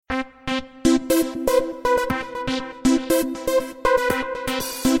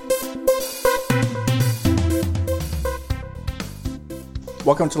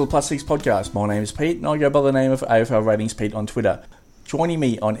Welcome to the Plus Six Podcast. My name is Pete and I go by the name of AFL Ratings Pete on Twitter. Joining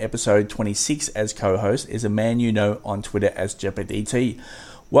me on episode 26 as co-host is a man you know on Twitter as JepDT.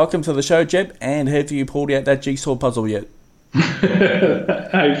 Welcome to the show, Jep, and have you pulled out that jigsaw puzzle yet?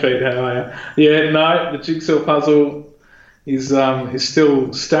 Hey Pete, how are you? Yeah, no, the jigsaw puzzle is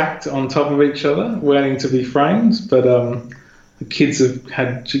still stacked on top of each other, waiting to be framed, but the kids have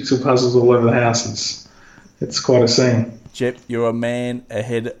had jigsaw puzzles all over the house. It's quite a scene. Jep, you're a man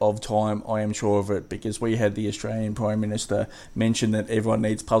ahead of time, I am sure of it, because we had the Australian Prime Minister mention that everyone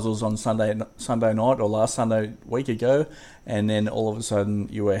needs puzzles on Sunday night or last Sunday week ago, and then all of a sudden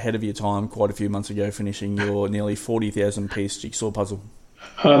you were ahead of your time quite a few months ago, finishing your nearly 40,000 piece jigsaw puzzle.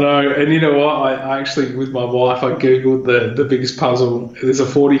 I know, and you know what? I actually, with my wife, I googled the biggest puzzle. There's a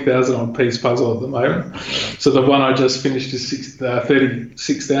 40,000 odd piece puzzle at the moment. So the one I just finished is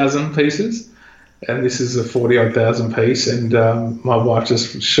 36,000 pieces. And this is a 40-odd thousand piece, and my wife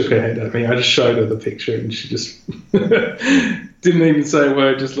just shook her head at me. I just showed her the picture, and she just didn't even say a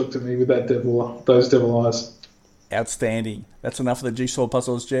word, just looked at me with those devil eyes. Outstanding. That's enough of the jigsaw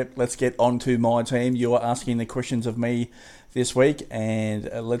puzzles, Jep. Let's get on to my team. You are asking the questions of me this week, and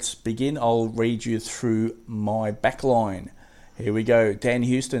let's begin. I'll read you through my backline. Here we go. Dan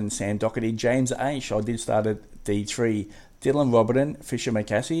Houston, Sam Docherty, James Aish. I did start at D3. Dylan Robertson, Fisher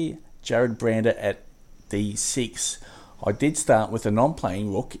McCasey, Jared Brander at D6. I did start with a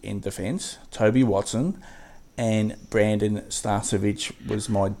non-playing rook in defence, Toby Watson, and Brandon Starcevich was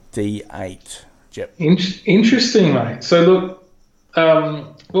my D8. Yep. Interesting, mate. So look,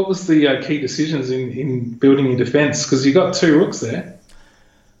 what was the key decisions in building your defence? Because you got two rooks there.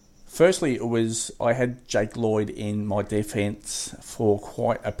 Firstly, I had Jake Lloyd in my defence for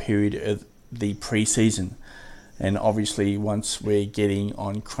quite a period of the pre-season. And obviously, once we're getting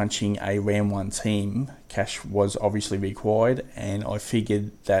on crunching a round one team, cash was obviously required. And I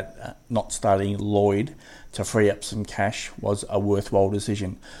figured that not starting Lloyd to free up some cash was a worthwhile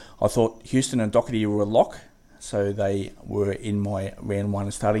decision. I thought Houston and Docherty were a lock, so they were in my round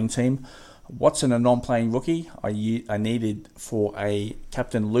one starting team. Watson, a non-playing rookie, I needed for a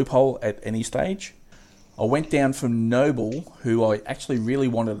captain loophole at any stage. I went down from Noble, who I actually really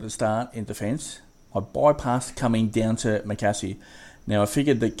wanted to start in defence. I bypassed Cumming down to McCasey. Now, I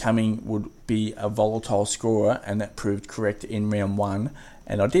figured that Cumming would be a volatile scorer, and that proved correct in round one.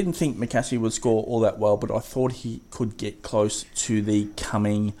 And I didn't think McCasey would score all that well, but I thought he could get close to the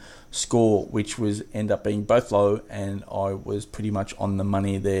Cumming score, which was end up being both low, and I was pretty much on the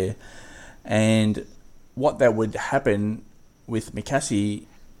money there. And what that would happen with McCasey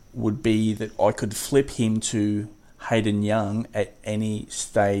would be that I could flip him to Hayden Young at any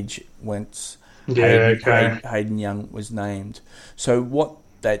stage once Hayden Young was named. So what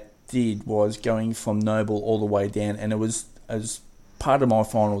that did was going from Noble all the way down, and it was as part of my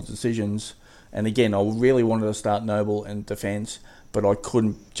final decisions. And again, I really wanted to start Noble in defence, but I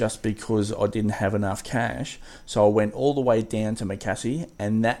couldn't just because I didn't have enough cash. So I went all the way down to McCasey,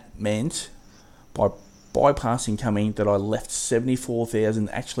 and that meant by bypassing Cumming that I left 74,000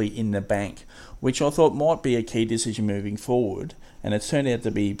 actually in the bank, which I thought might be a key decision moving forward. And it turned out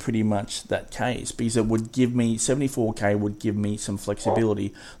to be pretty much that case, because it would give me 74k would give me some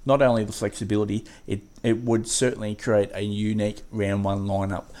flexibility. Not only the flexibility, it would certainly create a unique round one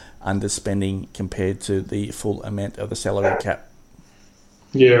lineup underspending compared to the full amount of the salary cap.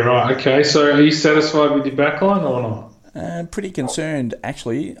 Yeah, right. Okay, so are you satisfied with your backline or not? Pretty concerned,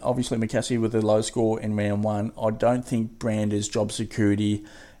 actually. Obviously, McCasey with a low score in round one. I don't think Brander's job security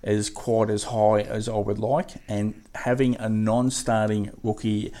is quite as high as I would like, and having a non-starting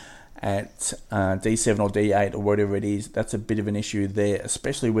rookie at D7 or D8 or whatever it is, that's a bit of an issue there,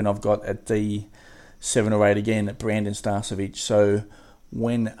 especially when I've got at D7 or 8 again at Brandon Starcevich. So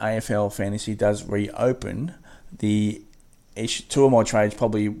when AFL Fantasy does reopen, two of my trades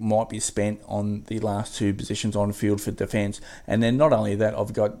probably might be spent on the last two positions on field for defence. And then not only that,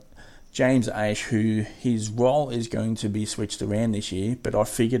 I've got James Aish, who his role is going to be switched around this year, but I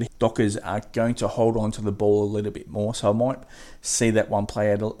figured Dockers are going to hold on to the ball a little bit more, so I might see that one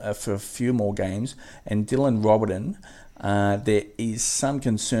play out for a few more games. And Dylan Robertson, there is some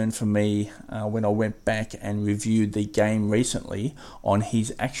concern for me when I went back and reviewed the game recently on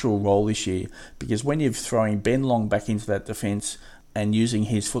his actual role this year, because when you're throwing Ben Long back into that defence and using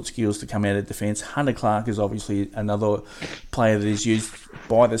his foot skills to come out of defence, Hunter Clark is obviously another player that is used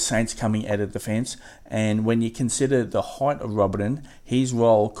by the Saints coming out of defence. And when you consider the height of Robertson, his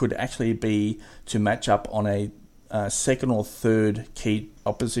role could actually be to match up on a second or third key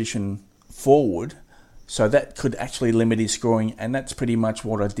opposition forward. So that could actually limit his scoring, and that's pretty much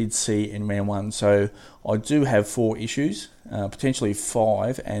what I did see in round one. So I do have 4 issues, potentially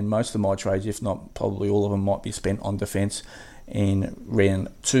 5, and most of my trades, if not probably all of them, might be spent on defence in round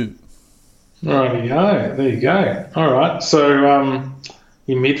 2. Rightio, there you go. All right, so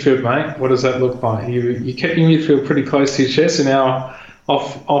your midfield, mate, what does that look like? You kept your midfield pretty close to your chest in our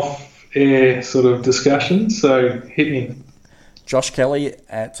off-air sort of discussion, so hit me. Josh Kelly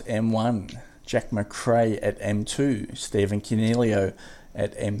at M1, Jack McRae at M2, Stephen Coniglio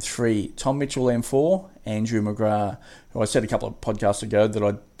at M3, Tom Mitchell M4, Andrew McGrath, who I said a couple of podcasts ago that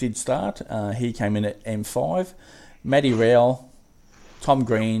I did start. He came in at M5, Matty Rowell, Tom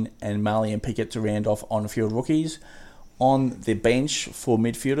Green and Marley and Pickett to round off on-field rookies. On the bench for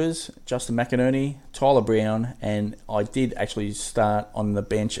midfielders, Justin McInerney, Tyler Brown, and I did actually start on the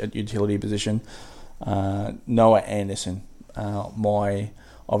bench at utility position, Noah Anderson.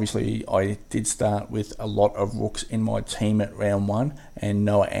 Obviously, I did start with a lot of rooks in my team at round 1, and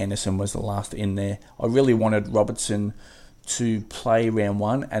Noah Anderson was the last in there. I really wanted Robertson to play round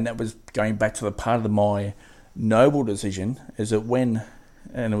 1, and that was going back to the part of my noble decision, is that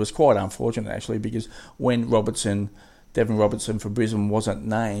and it was quite unfortunate actually, because when Devon Robertson for Brisbane wasn't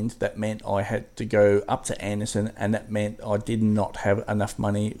named, that meant I had to go up to Anderson, and that meant I did not have enough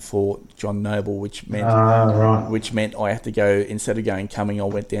money for John Noble, which meant I had to go, instead of going Cumming, I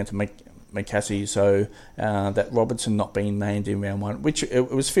went down to McCasey. So that Robertson not being named in round 1, which it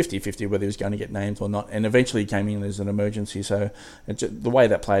was 50-50 whether he was going to get named or not, and eventually came in as an emergency. So the way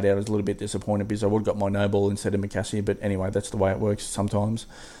that played out, I was a little bit disappointed because I would have got my Noble instead of McCasey, but anyway, that's the way it works sometimes.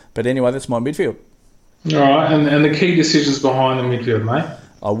 But anyway, that's my midfield. All right, and the key decisions behind the midfield, mate?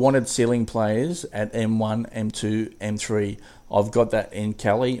 I wanted ceiling players at M1, M2, M3. I've got that in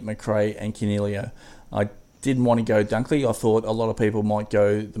Kelly, McRae and Coniglio. I didn't want to go Dunkley. I thought a lot of people might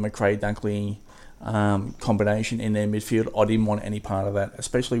go the McRae-Dunkley combination in their midfield. I didn't want any part of that,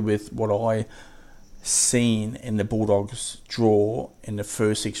 especially with what I seen in the Bulldogs draw in the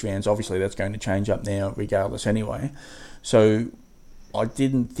first 6 rounds. Obviously, that's going to change up now regardless anyway. So I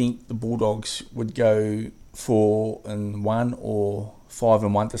didn't think the Bulldogs would go 4-1 or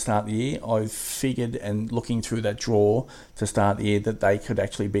 5-1 to start the year. I figured, and looking through that draw to start the year, that they could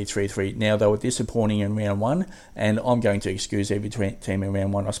actually be 3-3. Now, they were disappointing in round 1, and I'm going to excuse every team in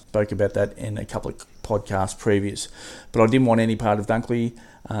round 1. I spoke about that in a couple of podcasts previous. But I didn't want any part of Dunkley.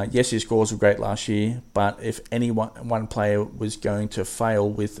 Yes, his scores were great last year, but if one player was going to fail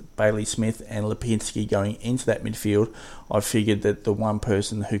with Bailey Smith and Lipinski going into that midfield, I figured that the one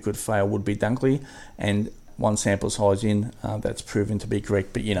person who could fail would be Dunkley, and one sample size in, that's proven to be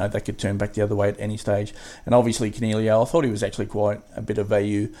correct, but that could turn back the other way at any stage. And obviously Coniglio, I thought he was actually quite a bit of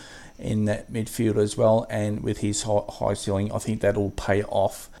value in that midfield as well, and with his high ceiling, I think that'll pay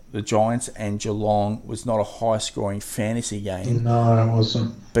off. The Giants and Geelong was not a high-scoring fantasy game. No, it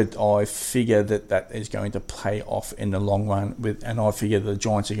wasn't. But I figure that is going to pay off in the long run, and I figure the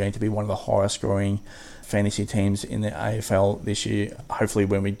Giants are going to be one of the highest-scoring fantasy teams in the AFL this year, hopefully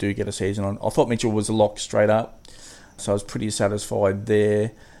when we do get a season on. I thought Mitchell was a lock straight up, so I was pretty satisfied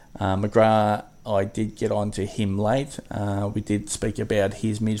there. McGrath, I did get on to him late. We did speak about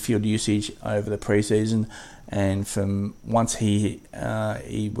his midfield usage over the pre-season, and from once he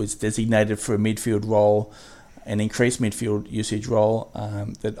was designated for a midfield role, an increased midfield usage role,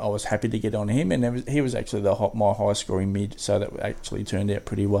 that I was happy to get on him, and he was actually my highest scoring mid, so that actually turned out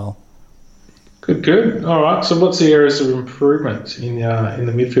pretty well. Good. All right. So, what's the areas of improvement in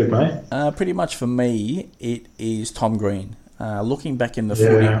the midfield, mate? Pretty much for me, it is Tom Green. Looking back in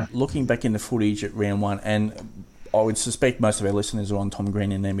the footage at round 1, and I would suspect most of our listeners are on Tom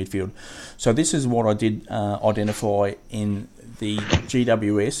Green in their midfield. So this is what I did identify in the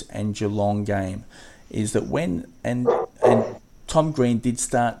GWS and Geelong game, is that when and Tom Green did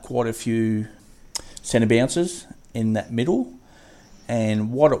start quite a few centre bounces in that middle.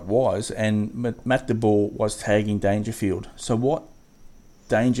 And what it was, and Matt de Boer was tagging Dangerfield. So what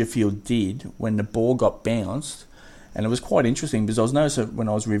Dangerfield did when the ball got bounced, and it was quite interesting because I was noticing when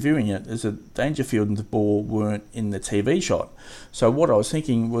I was reviewing it, is that Dangerfield and de Boer weren't in the TV shot. So what I was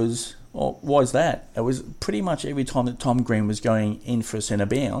thinking was, why is that? It was pretty much every time that Tom Green was going in for a centre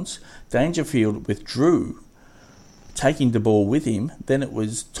bounce, Dangerfield withdrew, taking de Boer with him. Then it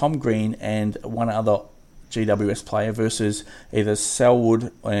was Tom Green and one other GWS player versus either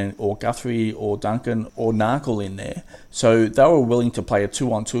Selwood or Guthrie or Duncan or Narkle in there. So they were willing to play a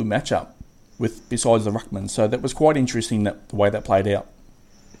 2-on-2 matchup besides the ruckman. So that was quite interesting, the way that played out.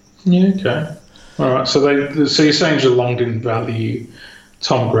 Yeah, okay. All right. So you're saying Geelong didn't value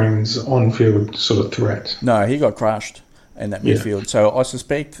Tom Green's on-field sort of threat? No, he got crushed. in that midfield. So I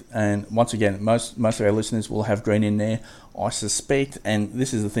suspect, and once again, most of our listeners will have Green in there. I suspect, and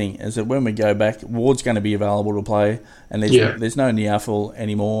this is the thing, is that when we go back, Ward's going to be available to play, and there's no Niafel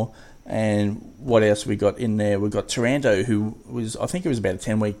anymore. And what else we got in there? We've got Taranto, who was, I think it was about a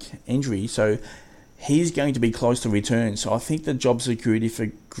 10-week injury, so he's going to be close to return. So I think the job security for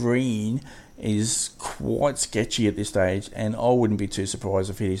Green is quite sketchy at this stage, and I wouldn't be too surprised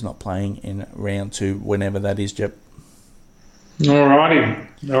if he's not playing in round 2, whenever that is, Jep.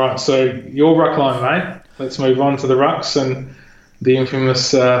 Alrighty. Alright, so your ruck line, mate. Let's move on to the rucks and the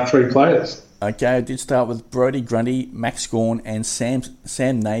infamous 3 players. Okay, I did start with Brodie Grundy, Max Gawn, and Sam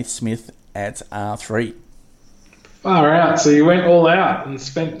Naismith at R3. Far out. So you went all out and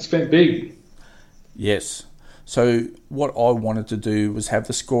spent big. Yes. So what I wanted to do was have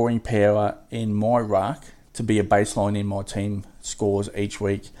the scoring power in my ruck to be a baseline in my team scores each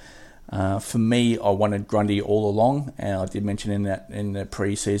week. For me, I wanted Grundy all along, and I did mention in the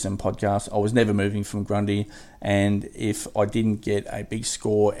pre-season podcast, I was never moving from Grundy, and if I didn't get a big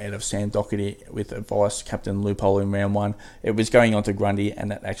score out of Sam Doherty with a vice captain loophole in round 1, it was going on to Grundy,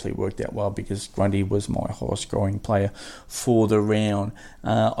 and that actually worked out well because Grundy was my highest scoring player for the round.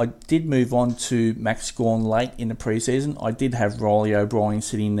 I did move on to Max Gawn late in the pre-season. I did have Riley O'Brien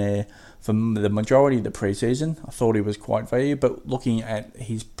sitting there for the majority of the pre-season. I thought he was quite valuable, but looking at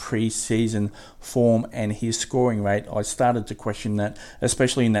his pre-season form and his scoring rate, I started to question that,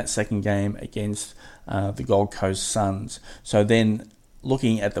 especially in that second game against the Gold Coast Suns. So then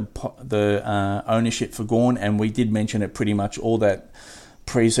looking at the ownership for Gawn, and we did mention it pretty much all that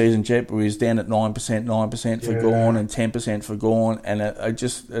pre-season, Jep, we was down at 9% for Gawn and 10% for Gawn, and it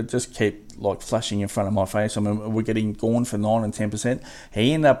just kept like flashing in front of my face. I mean, we're getting Gawn for 9 and 10%.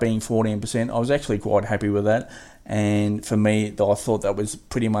 He ended up being 14%. I was actually quite happy with that. And for me, I thought that was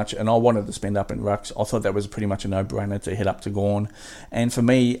pretty much, and I wanted to spend up in rucks, I thought that was pretty much a no-brainer to head up to Gawn. And for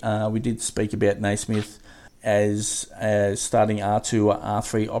me, we did speak about Naismith as starting R2 or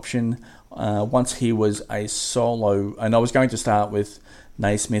R3 option. Once he was a solo, and I was going to start with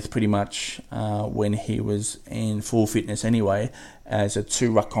Naismith pretty much when he was in full fitness anyway, as a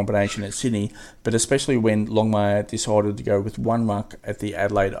 2-ruck combination at Sydney, but especially when Longmire decided to go with 1 ruck at the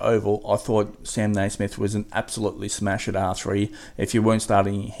Adelaide Oval, I thought Sam Naismith was an absolutely smash at R3 if you weren't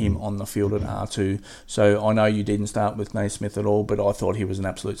starting him on the field at R2. So I know you didn't start with Naismith at all, but I thought he was an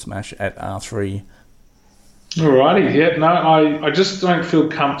absolute smash at R3. Alrighty, yeah, no, I just don't feel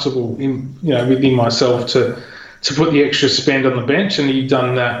comfortable within myself to put the extra spend on the bench, and you've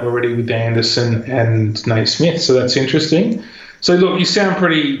done that already with Anderson and Naismith, so that's interesting. So look, you sound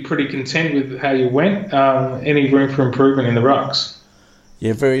pretty content with how you went. Any room for improvement in the rucks?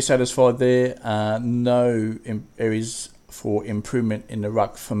 Yeah, very satisfied there. No areas for improvement in the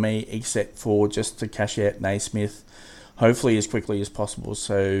ruck for me, except for just to cash out Naismith, hopefully as quickly as possible.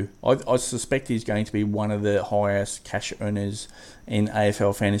 So I suspect he's going to be one of the highest cash earners in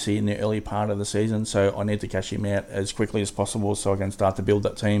AFL fantasy in the early part of the season. So I need to cash him out as quickly as possible so I can start to build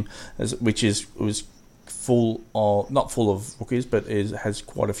that team, which was not full of rookies, but has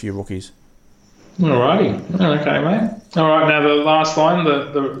quite a few rookies. Alrighty, okay, mate. All right, now the last line,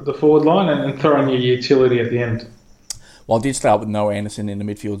 the forward line, and throw in your utility at the end. Well, I did start with Noah Anderson in the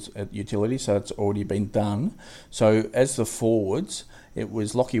midfield at utility, so it's already been done. So as the forwards, it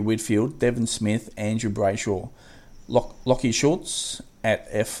was Lockie Whitfield, Devon Smith, Andrew Brayshaw, Lockie Schultz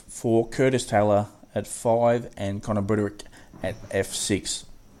at F4, Curtis Taylor at 5, and Connor Broderick at F6.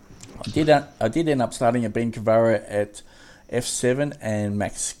 I did end up starting at Ben Cavara at F7 and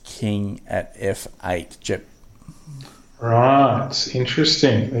Max King at F8. Jep. Right,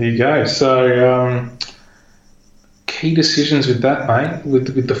 interesting. There you go. So key decisions with that, mate,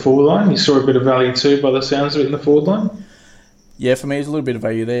 with the forward line. You saw a bit of value too by the sounds of it in the forward line. Yeah, for me, there's a little bit of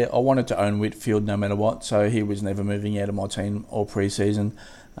value there. I wanted to own Whitfield no matter what, so he was never moving out of my team all pre-season.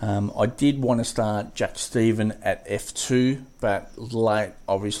 I did want to start Jack Stephen at F2, but late,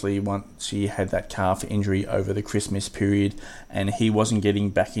 obviously, once he had that calf injury over the Christmas period and he wasn't getting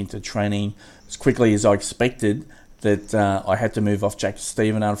back into training as quickly as I expected, that I had to move off Jack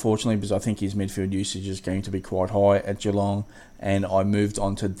Stephen, unfortunately, because I think his midfield usage is going to be quite high at Geelong, and I moved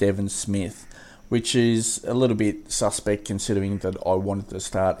on to Devon Smith, which is a little bit suspect considering that I wanted to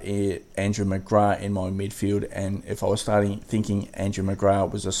start Andrew McGrath in my midfield, and if I was thinking Andrew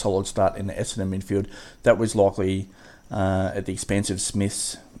McGrath was a solid start in the Essendon midfield, that was likely at the expense of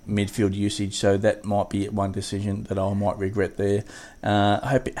Smith's midfield usage, so that might be one decision that I might regret there.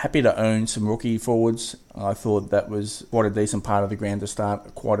 Happy to own some rookie forwards. I thought that was quite a decent part of the ground to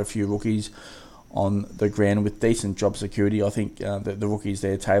start quite a few rookies on the ground with decent job security. I think the rookies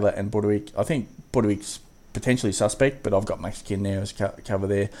there, Taylor and Broderick, I think Broderick's potentially suspect, but I've got Max Kin there as cover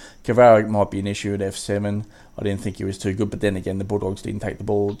there. Cavaro might be an issue at F7. I didn't think he was too good, but then again, the Bulldogs didn't take the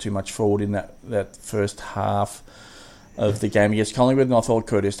ball too much forward in that first half of the game against Collingwood, and I thought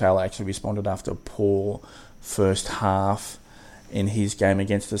Curtis Taylor actually responded after a poor first half in his game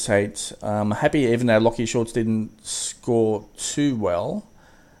against the Saints. I'm happy, even though Lachie Schultz didn't score too well,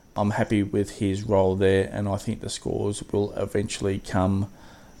 I'm happy with his role there, and I think the scores will eventually come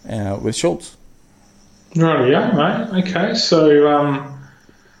with Schultz. Right, yeah, mate. Okay, so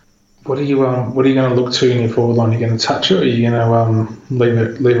what are you going to look to in your forward line? Are you going to touch it, or are you going to leave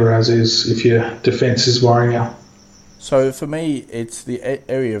it as is if your defence is worrying you? So for me, it's the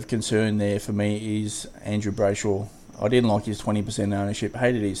area of concern there for me is Andrew Brayshaw. I didn't like his 20% ownership,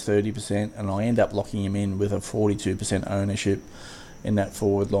 hated his 30%, and I end up locking him in with a 42% ownership in that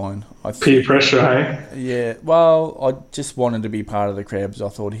forward line. Peer pressure, hey? Yeah, well, I just wanted to be part of the crowds. I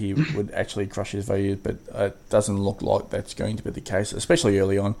thought he would actually crush his values, but it doesn't look like that's going to be the case, especially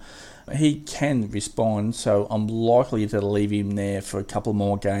early on. He can respond, so I'm likely to leave him there for a couple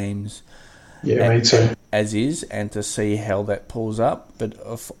more games. Yeah, me too. As is, and to see how that pulls up. But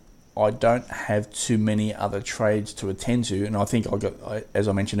if I don't have too many other trades to attend to, and I think as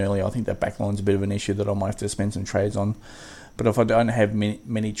I mentioned earlier, I think that backline's a bit of an issue that I might have to spend some trades on. But if I don't have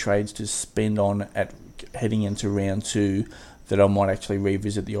many trades to spend on at heading into round 2, that I might actually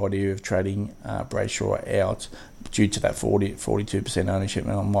revisit the idea of trading Brayshaw out due to that 42% ownership,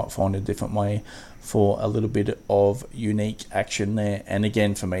 and I might find a different way for a little bit of unique action there. And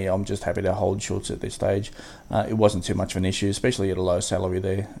again, for me, I'm just happy to hold Schultz at this stage. It wasn't too much of an issue, especially at a low salary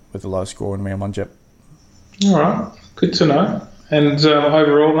there with a low score in round 1, Jep. All right, good to know. And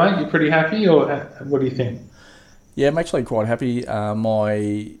overall, mate, you're pretty happy, or what do you think? Yeah, I'm actually quite happy.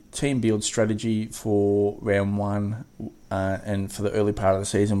 My team build strategy for round 1 and for the early part of the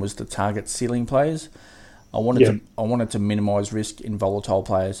season was to target ceiling players. I wanted to minimise risk in volatile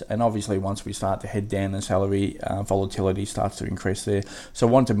players, and obviously once we start to head down in salary, volatility starts to increase there. So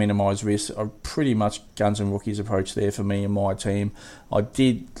I wanted to minimise risk. I pretty much guns and rookies approach there for me and my team. I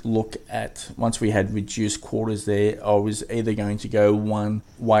did look at, once we had reduced quarters there, I was either going to go one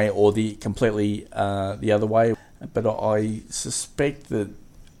way or the other way. But I suspect that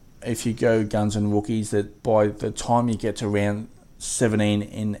if you go guns and rookies, that by the time you get to round 17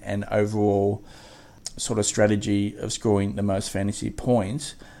 in an overall sort of strategy of scoring the most fantasy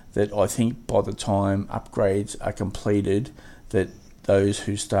points, that I think by the time upgrades are completed, that those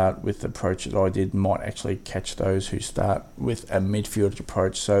who start with the approach that I did might actually catch those who start with a midfield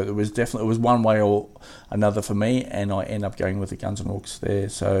approach. So it was one way or another for me, and I end up going with the guns and rooks there.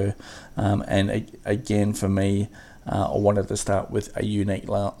 So again for me, I wanted to start with a unique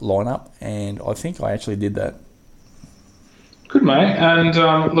lineup, and I think I actually did that. Good, mate. And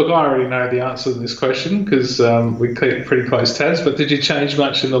look, I already know the answer to this question because we keep pretty close tabs, but did you change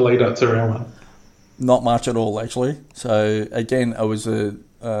much in the lead up to round 1? Not much at all, actually. So again, it was a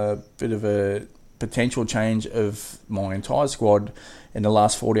bit of a potential change of my entire squad in the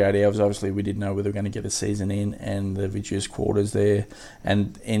last 48 hours. Obviously, we didn't know whether we were going to get a season in, and the reduced quarters there,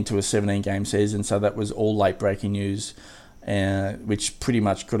 and into a 17-game season. So that was all late-breaking news, which pretty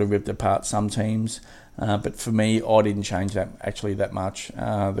much could have ripped apart some teams. But for me, I didn't change that much.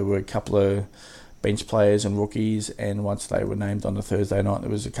 There were a couple of bench players and rookies, and once they were named on the Thursday night, there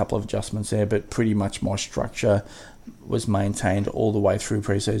was a couple of adjustments there, but pretty much my structure was maintained all the way through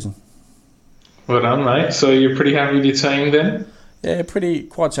pre-season. Well done, mate. So you're pretty happy with your team then? Yeah,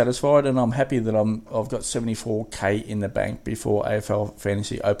 quite satisfied, and I'm happy that I've got 74k in the bank before AFL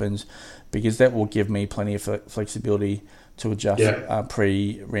Fantasy opens, because that will give me plenty of flexibility to adjust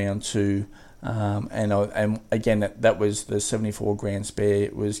pre-round 2. And again, that was the 74 grand spare.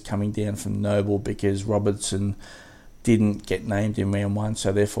 It was coming down from Noble because Robertson didn't get named in round 1,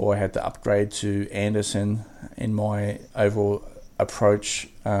 so therefore I had to upgrade to Anderson in my overall approach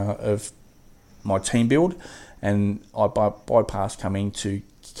of my team build, and I bypassed coming to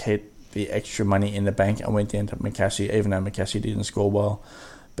get the extra money in the bank. I went down to McCassie, even though McCassie didn't score well.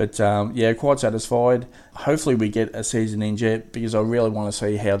 But quite satisfied. Hopefully we get a season in, Jet, because I really want to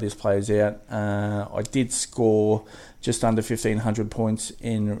see how this plays out. I did score just under 1,500 points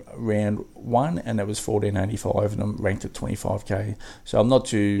in round 1, and it was 1,485, and I'm ranked at 25k. So I'm not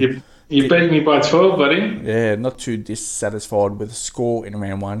too... You beat me by 12, buddy. Yeah, not too dissatisfied with the score in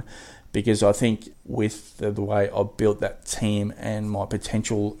round 1, because I think with the way I built that team and my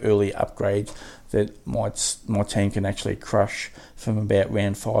potential early upgrades, that my team can actually crush from about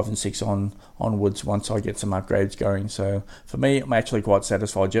round 5 and 6 onwards once I get some upgrades going. So for me, I'm actually quite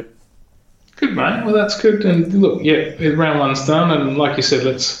satisfied, Jep. Good, mate. Well, that's good. And look, round 1's done, and like you said,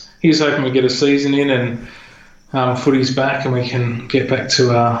 here's hoping we get a season in, and footy's back and we can get back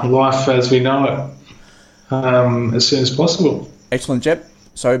to our life as we know it as soon as possible. Excellent, Jep.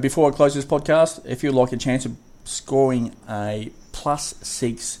 So before I close this podcast, if you'd like a chance of scoring a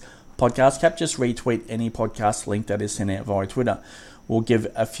 +6 podcast cap, just retweet any podcast link that is sent out via Twitter. We'll give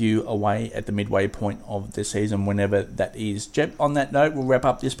a few away at the midway point of the season, whenever that is. Jep, on that note, we'll wrap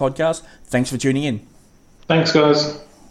up this podcast. Thanks for tuning in. Thanks, guys.